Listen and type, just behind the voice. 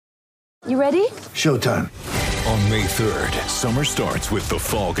You ready? Showtime. On May 3rd, summer starts with The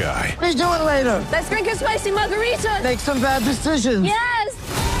Fall Guy. Let's do it later. Let's drink a spicy margarita. Make some bad decisions. Yes!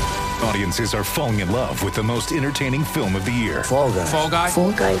 Audiences are falling in love with the most entertaining film of the year. Fall Guy. Fall Guy?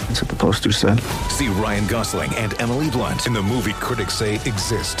 Fall guy. That's what the poster said. See Ryan Gosling and Emily Blunt in the movie critics say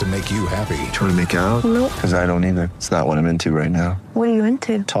exists to make you happy. Trying to make it out? Nope. Because I don't either. It's not what I'm into right now. What are you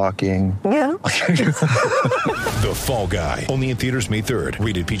into? Talking. Yeah. The Fall Guy. Only in theaters May 3rd.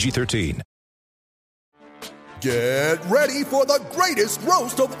 Rated PG-13. Get ready for the greatest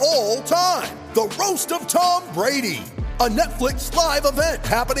roast of all time. The Roast of Tom Brady. A Netflix live event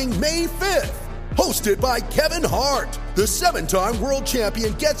happening May 5th. Hosted by Kevin Hart. The 7-time world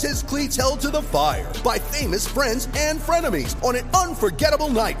champion gets his cleats held to the fire by famous friends and frenemies on an unforgettable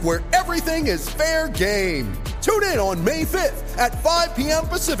night where everything is fair game. Tune in on May 5th at 5 p.m.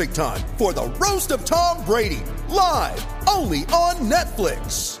 Pacific time for the Roast of Tom Brady. Live only on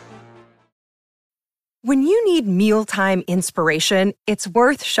Netflix. When you need mealtime inspiration, it's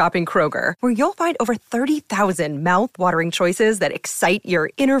worth shopping Kroger, where you'll find over 30,000 mouth-watering choices that excite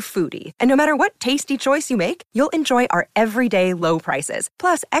your inner foodie. And no matter what tasty choice you make, you'll enjoy our everyday low prices,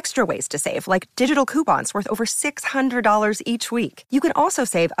 plus extra ways to save, like digital coupons worth over $600 each week. You can also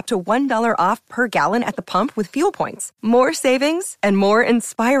save up to $1 off per gallon at the pump with fuel points. More savings and more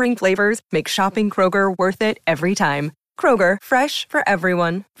inspiring flavors make shopping Kroger worth it every time. Kroger, fresh for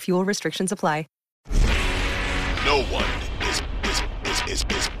everyone. Fuel restrictions apply. No one is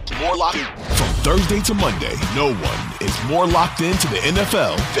more locked in. From Thursday to Monday, no one is more locked into the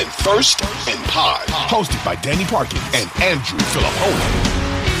NFL than First and Pod. Hosted by Danny Parkin and Andrew Filippone.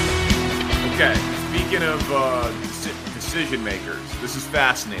 Okay, speaking of decision makers, this is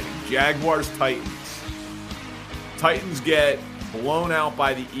fascinating. Jaguars, Titans. Titans get blown out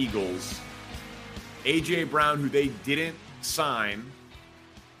by the Eagles. A.J. Brown, who they didn't sign,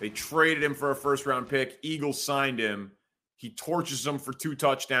 they traded him for a first-round pick. Eagles signed him. He torches them for 2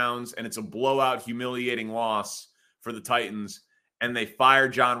 touchdowns, and it's a blowout, humiliating loss for the Titans. And they fire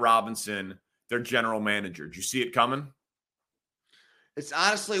John Robinson, their general manager. Did you see it coming? It's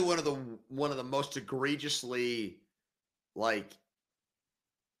honestly one of the most egregiously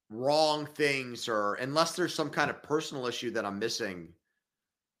wrong things, or unless there's some kind of personal issue that I'm missing.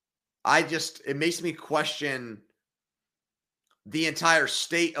 It makes me question the entire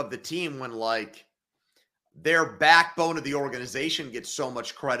state of the team when their backbone of the organization gets so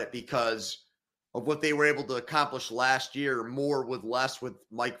much credit because of what they were able to accomplish last year, more with less, with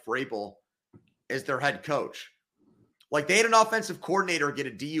Mike Vrabel as their head coach. They had an offensive coordinator get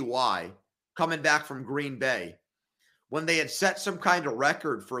a DUI coming back from Green Bay when they had set some kind of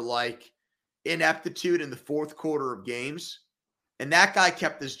record for ineptitude in the fourth quarter of games. And that guy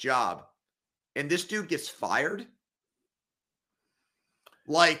kept his job. And this dude gets fired?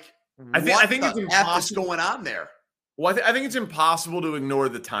 I think it's impossible. What's going on there? Well, I think it's impossible to ignore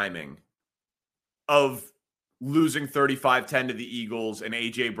the timing of losing 35-10 to the Eagles and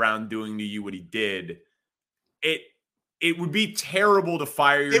A.J. Brown doing to you what he did. It would be terrible to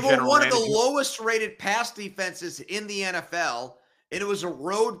fire your general manager. They were one of the lowest rated pass defenses in the NFL, and it was a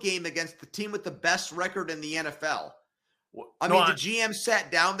road game against the team with the best record in the NFL. The GM sat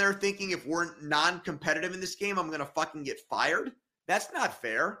down there thinking, if we're non-competitive in this game, I'm going to fucking get fired? That's not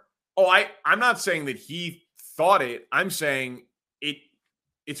fair. Oh, I'm not saying that he thought it. I'm saying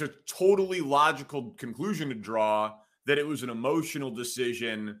it's a totally logical conclusion to draw that it was an emotional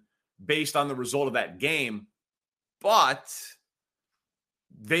decision based on the result of that game. But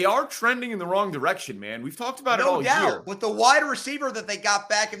they are trending in the wrong direction, man. We've talked about it all year. But the wide receiver that they got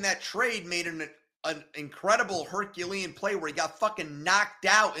back in that trade made an incredible Herculean play where he got fucking knocked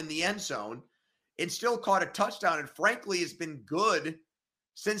out in the end zone and still caught a touchdown, and frankly has been good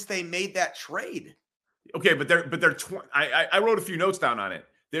since they made that trade. Okay, but they're I wrote a few notes down on it.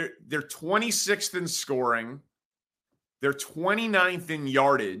 They're 26th in scoring. They're 29th in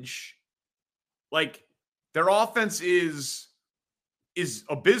yardage. Their offense is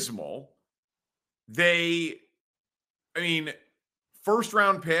abysmal. First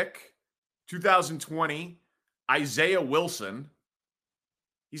round pick 2020, Isaiah Wilson.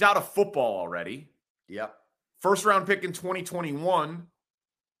 He's out of football already. Yep. First round pick in 2021,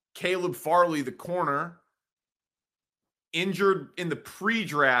 Caleb Farley, the corner, injured in the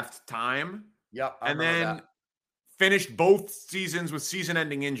pre-draft time. Yep. And then finished both seasons with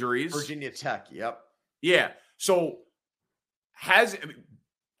season-ending injuries. Virginia Tech. Yep. Yeah. So hasn't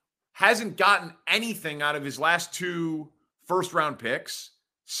gotten anything out of his last 2 first-round picks.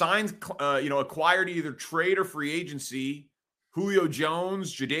 Signed, acquired either trade or free agency. Julio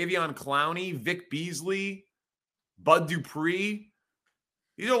Jones, Jadeveon Clowney, Vic Beasley, Bud Dupree.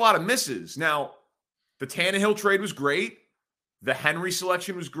 These are a lot of misses. Now, the Tannehill trade was great. The Henry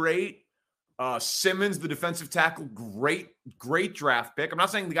selection was great. Simmons, the defensive tackle, great draft pick. I'm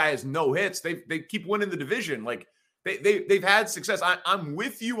not saying the guy has no hits. They keep winning the division. Like they've had success. I'm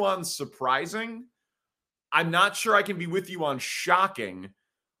with you on surprising. I'm not sure I can be with you on shocking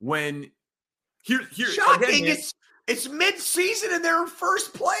when here shocking. Again, It's mid-season and they're in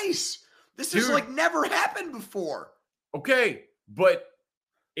first place. This is like never happened before. Okay, but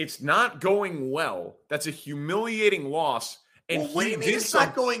it's not going well. That's a humiliating loss. And what do you mean it's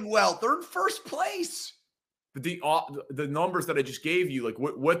not going well? They're in first place. The numbers that I just gave you, like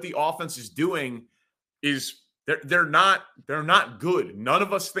what the offense is doing, is they're not good. None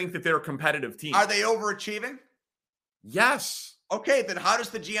of us think that they're a competitive team. Are they overachieving? Yes. Okay, then how does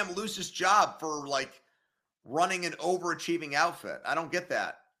the GM lose his job for like running an overachieving outfit? I don't get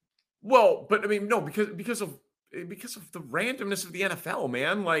that. Well, but I mean, no, because of the randomness of the NFL,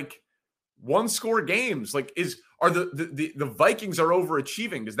 man. Like one score games, like are the Vikings are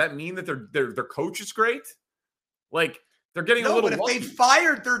overachieving? Does that mean that their coach is great? Like they're getting a little. But if they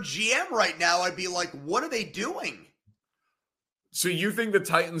fired their GM right now, I'd be like, what are they doing? So you think the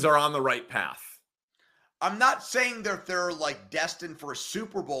Titans are on the right path? I'm not saying that they're like destined for a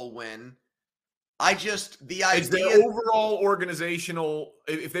Super Bowl win. The idea is their overall organizational.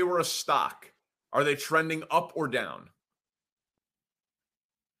 If they were a stock, are they trending up or down?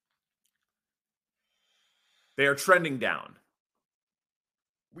 They are trending down.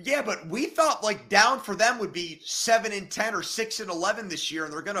 Yeah, but we thought like down for them would be 7-10 or 6-11 this year,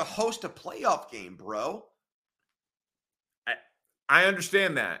 and they're going to host a playoff game, bro. I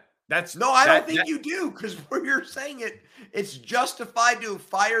understand that. I don't think you do, because where you're saying it's justified to have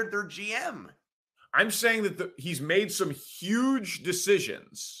fired their GM. I'm saying that he's made some huge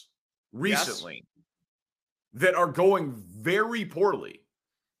decisions recently that are going very poorly.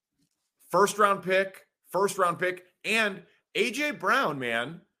 First round pick, and A.J. Brown,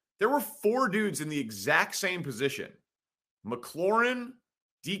 man, there were 4 dudes in the exact same position. McLaurin,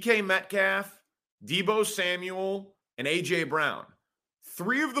 DK Metcalf, Deebo Samuel, and A.J. Brown.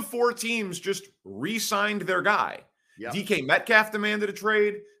 3 of the 4 teams just re-signed their guy. Yep. DK Metcalf demanded a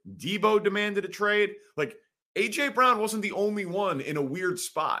trade. Deebo demanded a trade. Like, A.J. Brown wasn't the only one in a weird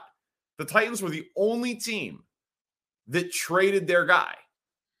spot. The Titans were the only team that traded their guy.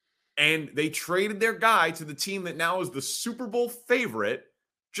 And they traded their guy to the team that now is the Super Bowl favorite,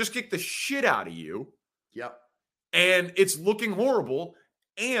 just kicked the shit out of you. Yep. And it's looking horrible.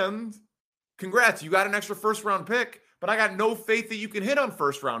 And congrats, you got an extra first-round pick, but I got no faith that you can hit on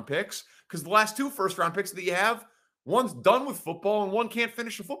first-round picks because the last 2 first-round picks that you have, one's done with football and one can't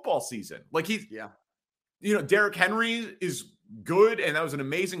finish a football season. Like Derrick Henry is good, and that was an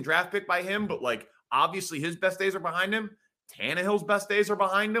amazing draft pick by him, but like obviously his best days are behind him. Tannehill's best days are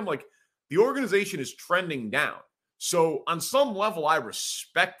behind him. Like the organization is trending down. So on some level, I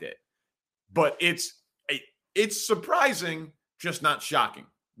respect it, but it's surprising, just not shocking.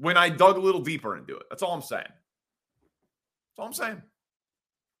 When I dug a little deeper into it, that's all I'm saying. That's all I'm saying.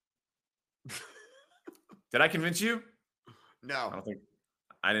 Did I convince you? No. I don't think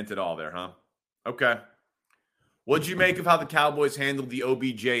I didn't at all there, huh? Okay. What'd you make of how the Cowboys handled the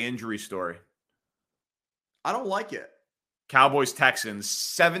OBJ injury story? I don't like it. Cowboys-Texans,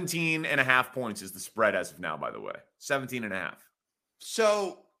 17.5 points is the spread as of now, by the way. 17.5.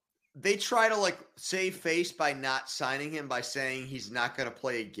 So they try to like save face by not signing him by saying he's not going to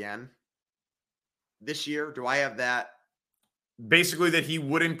play again this year. Do I have that? Basically that he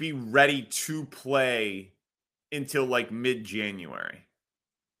wouldn't be ready to play until like mid-January.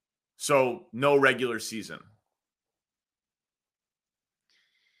 So no regular season.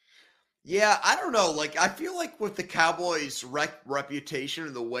 Yeah, I don't know. Like, I feel like with the Cowboys' reputation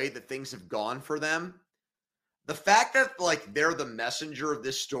and the way that things have gone for them, the fact that, like, they're the messenger of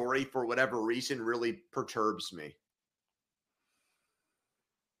this story for whatever reason really perturbs me.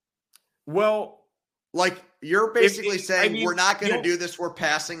 Well, like, you're basically saying we're not going to do this, we're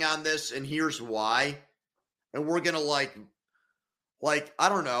passing on this, and here's why. And we're going to, like, I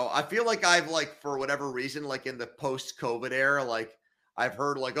don't know. I feel like I've, like, for whatever reason, like, in the post-COVID era, like, I've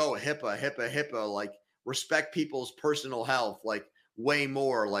heard like, oh, HIPAA, like respect people's personal health, like way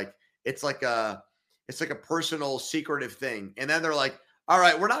more. Like it's like a personal secretive thing. And then they're like, all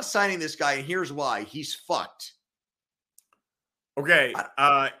right, we're not signing this guy. And here's why. He's fucked. Okay.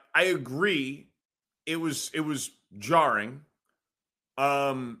 I agree. It was jarring.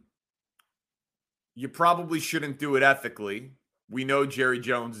 You probably shouldn't do it ethically. We know Jerry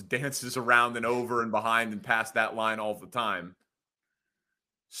Jones dances around and over and behind and past that line all the time.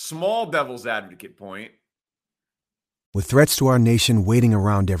 Small devil's advocate point. With threats to our nation waiting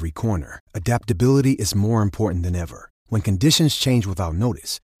around every corner, adaptability is more important than ever. When conditions change without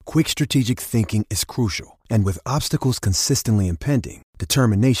notice, quick strategic thinking is crucial. And with obstacles consistently impending,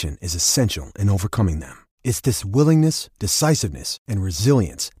 determination is essential in overcoming them. It's this willingness, decisiveness, and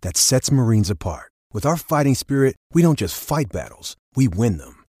resilience that sets Marines apart. With our fighting spirit, we don't just fight battles, we win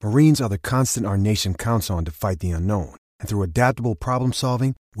them. Marines are the constant our nation counts on to fight the unknown. And through adaptable problem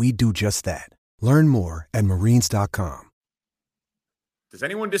solving, we do just that. Learn more at Marines.com. Does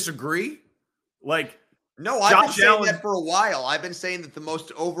anyone disagree? No, I've been saying that for a while. I've been saying that the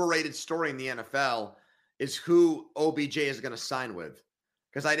most overrated story in the NFL is who OBJ is going to sign with,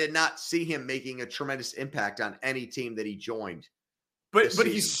 because I did not see him making a tremendous impact on any team that he joined. But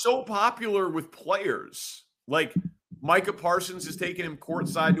he's so popular with players. Like Micah Parsons has taken him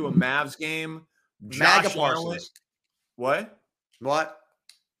courtside to a Mavs game. MAGA Parsons. What?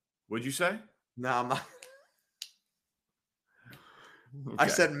 What'd you say? No, I'm not. Okay. I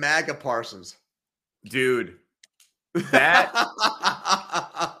said MAGA Parsons. Dude, that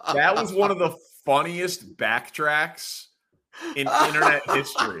was one of the funniest backtracks in internet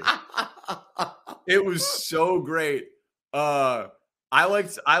history. It was so great. I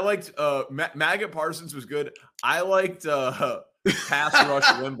liked MAGA Parsons was good. I liked Pass Rush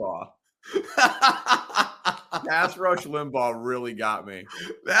Limbaugh. Pass Rush Limbaugh really got me.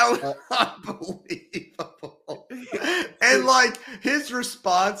 That was unbelievable. And his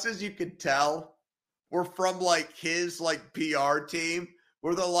responses, you could tell, were from his PR team,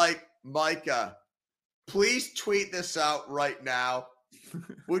 where they're like, Micah, please tweet this out right now.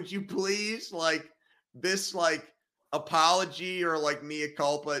 Would you please this apology or mea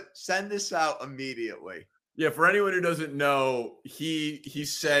culpa, send this out immediately. Yeah, for anyone who doesn't know, he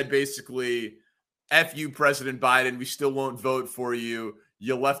said basically, F you, President Biden, we still won't vote for you.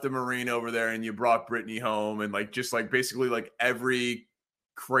 You left a Marine over there and you brought Brittany home, and basically every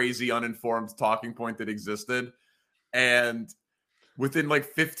crazy uninformed talking point that existed. And within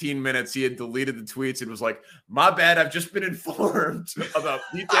 15 minutes, he had deleted the tweets and was like, my bad, I've just been informed about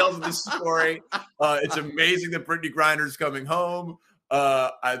details of this story. It's amazing that Brittany Griner's coming home.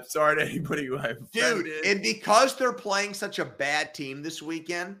 I'm sorry to anybody who I've offended. Dude, and because they're playing such a bad team this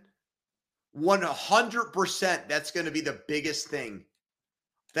weekend, 100% that's going to be the biggest thing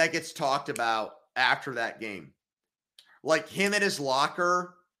that gets talked about after that game. Him at his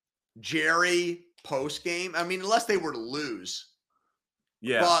locker, Jerry post-game. I mean, unless they were to lose.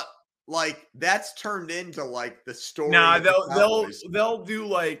 Yeah. But that's turned into the story. Nah, they'll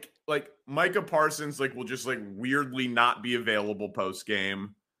do Micah Parsons will just weirdly not be available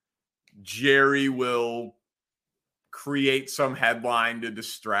post-game. Jerry will create some headline to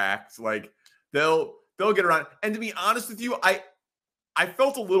distract. They'll get around. And to be honest with you, I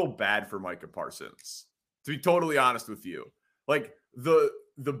felt a little bad for Micah Parsons, to be totally honest with you.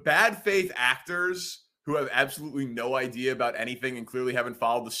 The bad faith actors who have absolutely no idea about anything and clearly haven't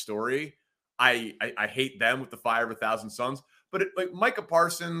followed the story, I hate them with the fire of 1,000 suns. But Micah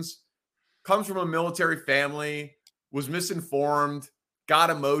Parsons comes from a military family, was misinformed, got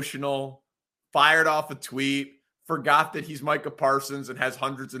emotional, fired off a tweet, forgot that he's Micah Parsons and has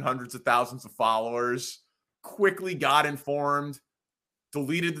hundreds and hundreds of thousands of followers, quickly got informed,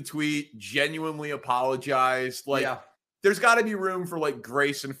 deleted the tweet, genuinely apologized. There's got to be room for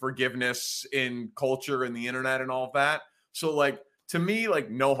grace and forgiveness in culture and the internet and all of that. So to me,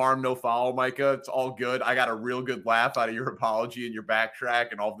 no harm, no foul, Micah. It's all good. I got a real good laugh out of your apology and your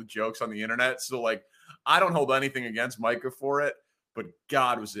backtrack and all the jokes on the internet. So I don't hold anything against Micah for it, but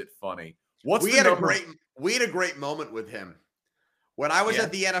God, was it funny. We had a great moment with him. When I was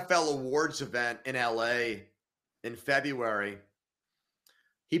at the NFL awards event in LA in February,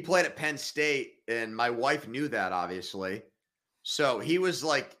 he played at Penn State, and my wife knew that, obviously. So he was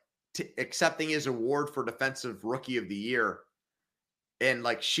accepting his award for Defensive Rookie of the Year. And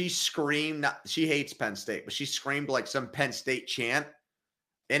she screamed, she hates Penn State, but she screamed some Penn State chant.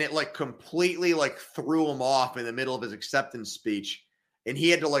 And it completely threw him off in the middle of his acceptance speech. And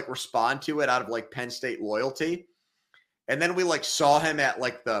he had to respond to it out of Penn State loyalty. And then we saw him at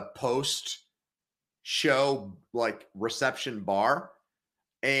the post show reception bar.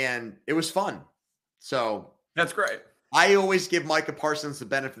 And it was fun. So that's great. I always give Micah Parsons the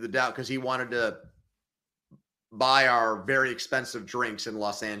benefit of the doubt because he wanted to buy our very expensive drinks in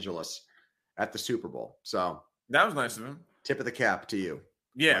Los Angeles at the Super Bowl. So that was nice of him. Tip of the cap to you.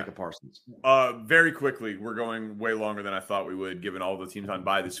 Yeah. Micah Parsons. Very quickly, we're going way longer than I thought we would, given all the teams on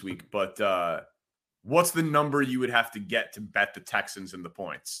bye this week. But what's the number you would have to get to bet the Texans in the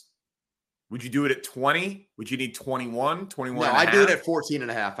points? Would you do it at 20? Would you need 21, 21 No, I do it at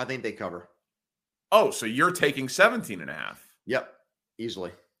 14.5. I think they cover. Oh, so you're taking 17.5. Yep.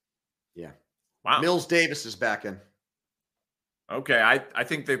 Easily. Yeah. Wow. Mills Davis is back in. Okay. I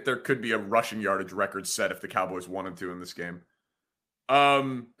think that there could be a rushing yardage record set if the Cowboys wanted to in this game.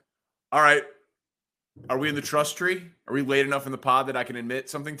 All right. Are we in the trust tree? Are we late enough in the pod that I can admit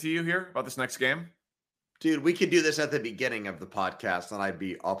something to you here about this next game? Dude, we could do this at the beginning of the podcast and I'd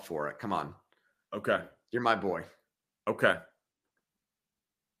be up for it. Come on. Okay. You're my boy. Okay.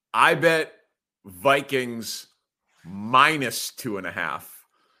 I bet Vikings -2.5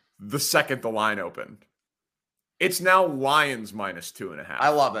 the second the line opened. It's now Lions -2.5. I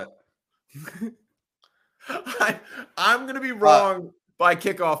love it. I'm going to be wrong by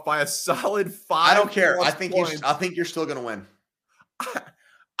kickoff by a solid 5. I don't care. I think you're still going to win.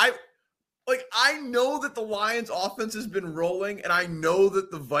 I know that the Lions offense has been rolling, and I know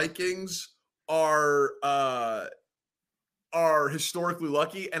that the Vikings are historically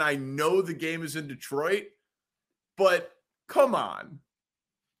lucky, and I know the game is in Detroit, but come on.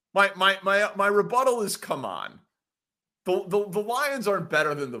 My rebuttal is come on. The Lions aren't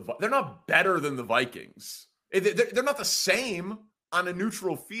better than they're not better than the Vikings. They're not the same on a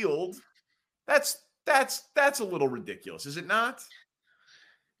neutral field. That's a little ridiculous, is it not?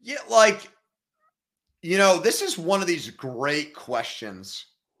 Yeah, this is one of these great questions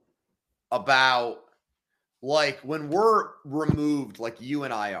about when we're removed, like you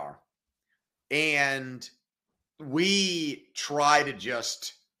and I are, and we try to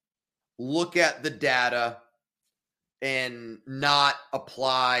just look at the data and not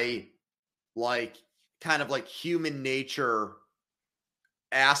apply kind of human nature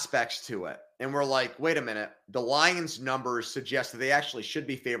aspects to it. And we're like, wait a minute, the Lions numbers suggest that they actually should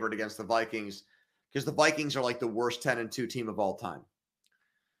be favored against the Vikings because the Vikings are the worst 10-2 team of all time.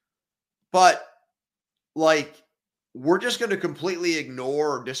 But we're just going to completely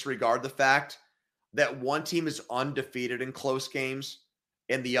ignore or disregard the fact that one team is undefeated in close games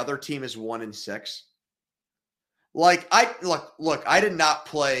and the other team is 1-6. I did not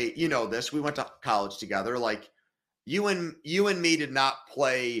play, this. We went to college together. You and me did not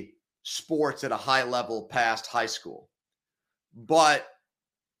play sports at a high level past high school. But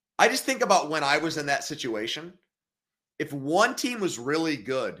I just think about when I was in that situation. If one team was really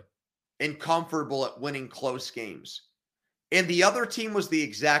good and comfortable at winning close games, and the other team was the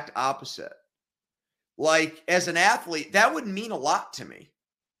exact opposite, as an athlete, that would mean a lot to me.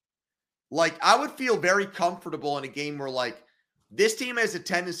 I would feel very comfortable in a game where this team has a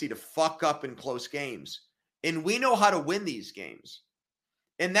tendency to fuck up in close games, and we know how to win these games.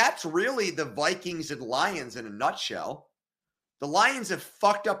 And that's really the Vikings and Lions in a nutshell. The Lions have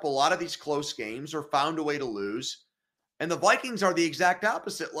fucked up a lot of these close games or found a way to lose. And the Vikings are the exact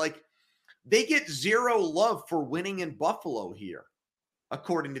opposite. They get zero love for winning in Buffalo here,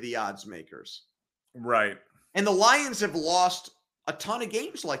 according to the odds makers. Right. And the Lions have lost a ton of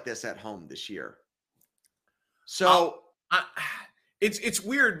games like this at home this year. So it's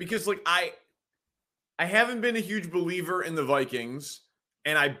weird because I haven't been a huge believer in the Vikings,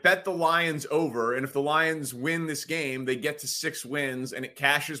 and I bet the Lions over. And if the Lions win this game, they get to 6 wins, and it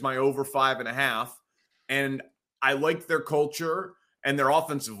cashes my over 5.5. And I like their culture, and their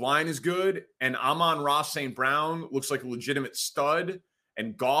offensive line is good. And Amon-Ra St. Brown looks like a legitimate stud,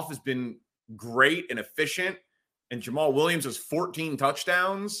 and Goff has been great and efficient. And Jamal Williams has 14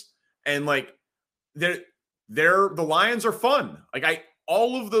 touchdowns. And the Lions are fun.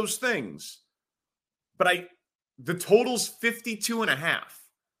 All of those things. But the total's 52.5.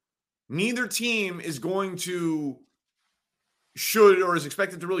 Neither team is going to should or is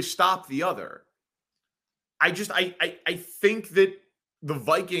expected to really stop the other. I think that the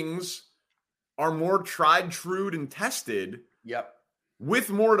Vikings are more tried, true, and tested. Yep.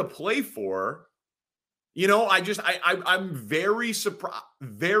 With more to play for. I'm very surprised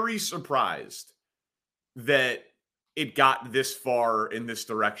that it got this far in this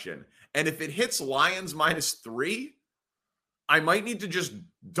direction. And if it hits Lions -3, I might need to just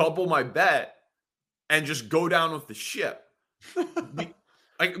double my bet and just go down with the ship.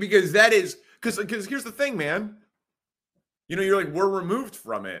 Because here's the thing, man. You're we're removed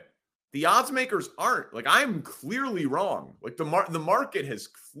from it. The odds makers aren't. I'm clearly wrong. The market has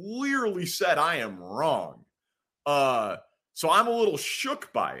clearly said I am wrong. So I'm a little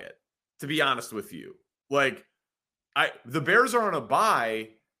shook by it, to be honest with you. The Bears are on a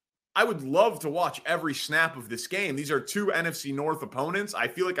bye. I would love to watch every snap of this game. These are 2 NFC North opponents. I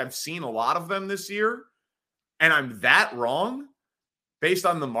feel like I've seen a lot of them this year, and I'm that wrong based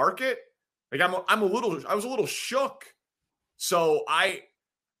on the market. I was a little shook. So I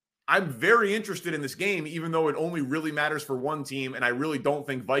I'm very interested in this game, even though it only really matters for one team. And I really don't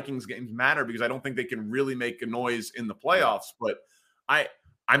think Vikings games matter because I don't think they can really make a noise in the playoffs. But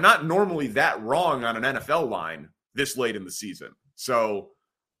I'm not normally that wrong on an NFL line this late in the season. So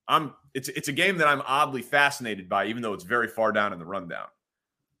it's a game that I'm oddly fascinated by, even though it's very far down in the rundown.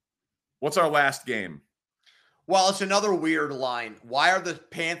 What's our last game? Well, it's another weird line. Why are the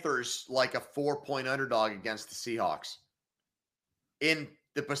Panthers like a 4-point underdog against the Seahawks? In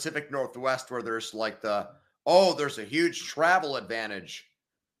the Pacific Northwest, where there's like there's a huge travel advantage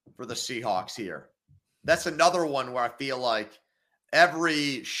for the Seahawks here. That's another one where I feel like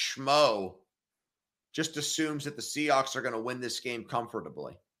every schmo just assumes that the Seahawks are going to win this game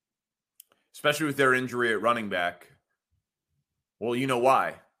comfortably. Especially with their injury at running back. Well, you know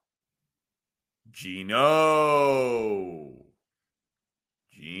why. Gino.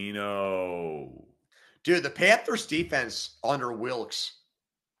 Dude, the Panthers defense under Wilkes,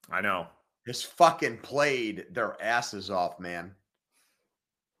 I know, has fucking played their asses off, man.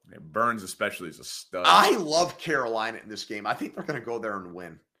 Burns especially is a stud. I love Carolina in this game. I think they're going to go there and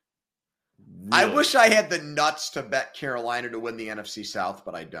win. Really? I wish I had the nuts to bet Carolina to win the NFC South,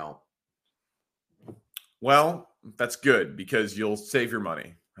 but I don't. Well, that's good because you'll save your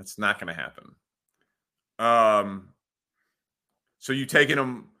money. That's not going to happen. So you taking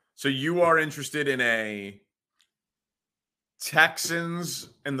them. So you are interested in a Texans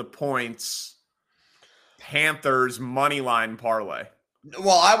and the points, Panthers money line parlay.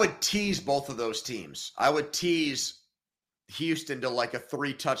 Well, I would tease both of those teams. I would tease Houston to like a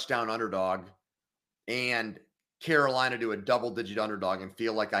 3-touchdown underdog and Carolina to a double-digit underdog and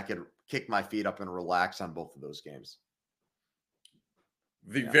feel like I could kick my feet up and relax on both of those games.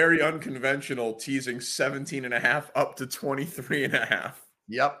 The very unconventional teasing 17.5 up to 23.5.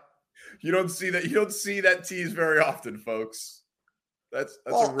 Yep. You don't see that. You don't see that tease very often, folks. That's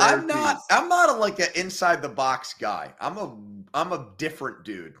well, a rare tease. I'm not like an inside the box guy. I'm a different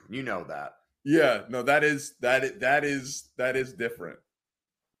dude. You know that. Yeah, no, that is different.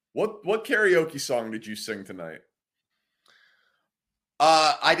 What karaoke song did you sing tonight?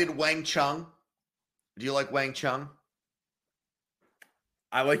 I did Wang Chung. Do you like Wang Chung?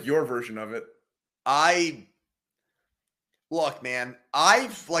 I like your version of it. Look, man,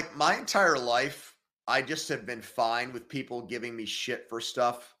 I've like my entire life, I just have been fine with people giving me shit for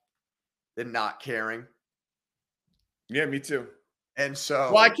stuff and not caring. Yeah, me too. And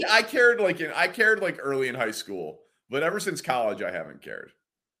so, well, I cared like early in high school, but ever since college, I haven't cared.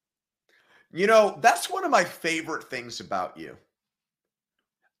 You know, that's one of my favorite things about you.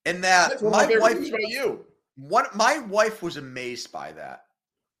 And that my wife was amazed by that.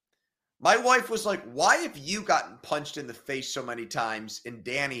 My wife was like, why have you gotten punched in the face so many times and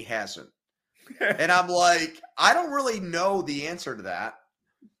Danny hasn't? And I'm like, I don't really know the answer to that.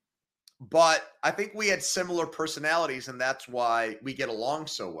 But I think we had similar personalities, and that's why we get along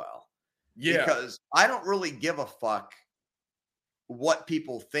so well. Yeah. Because I don't really give a fuck what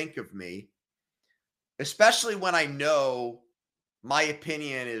people think of me, especially when I know my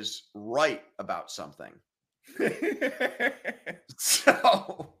opinion is right about something.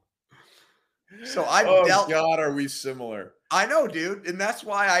 So I've dealt. God, are we similar? I know, dude. And that's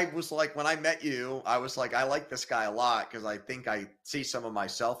why I was like, when I met you, I was like, I like this guy a lot because I think I see some of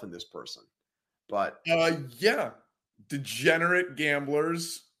myself in this person. But yeah. Degenerate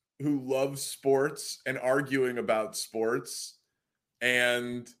gamblers who love sports and arguing about sports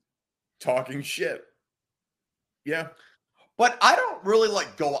and talking shit. Yeah. But I don't really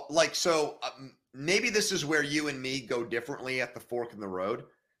like go like, so maybe this is where you and me go differently at the fork in the road.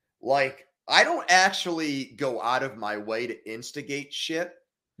 Like, I don't actually go out of my way to instigate shit.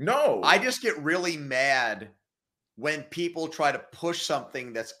 No. I just get really mad when people try to push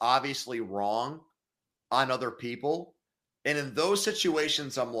something that's obviously wrong on other people. And in those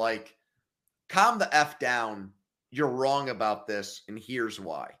situations, I'm like, calm the F down. You're wrong about this, and here's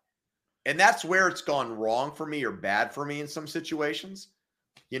why. And that's where it's gone wrong for me or bad for me in some situations.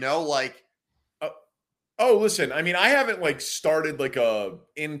 You know, like, oh, listen, I mean, I haven't like started like a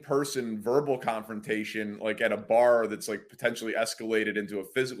in-person verbal confrontation like at a bar that's like potentially escalated into a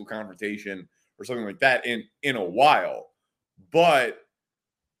physical confrontation or something like that in a while. But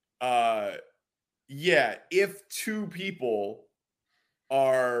yeah, if two people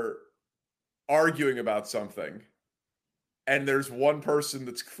are arguing about something and there's one person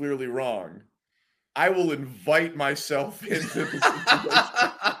that's clearly wrong, I will invite myself into the situation.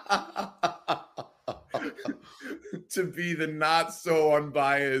 To be the not so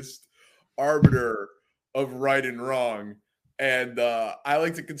unbiased arbiter of right and wrong. And I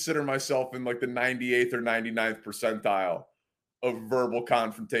like to consider myself in like the 98th or 99th percentile of verbal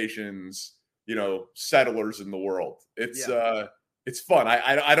confrontations, settlers in the world. It's fun.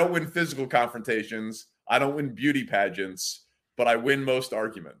 I don't win physical confrontations. I don't win beauty pageants, but I win most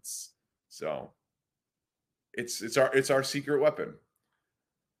arguments. So it's our secret weapon.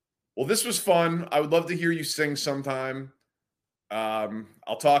 Well, this was fun. I would love to hear you sing sometime.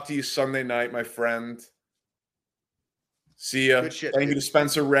 I'll talk to you Sunday night, my friend. See ya. Good shit, Thank you to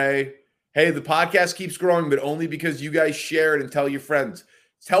Spencer Ray. Hey, the podcast keeps growing, but only because you guys share it and tell your friends.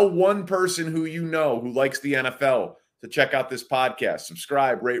 Tell one person who you know who likes the NFL to check out this podcast.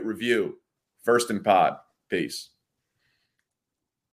 Subscribe, rate, review. First and Pod. Peace.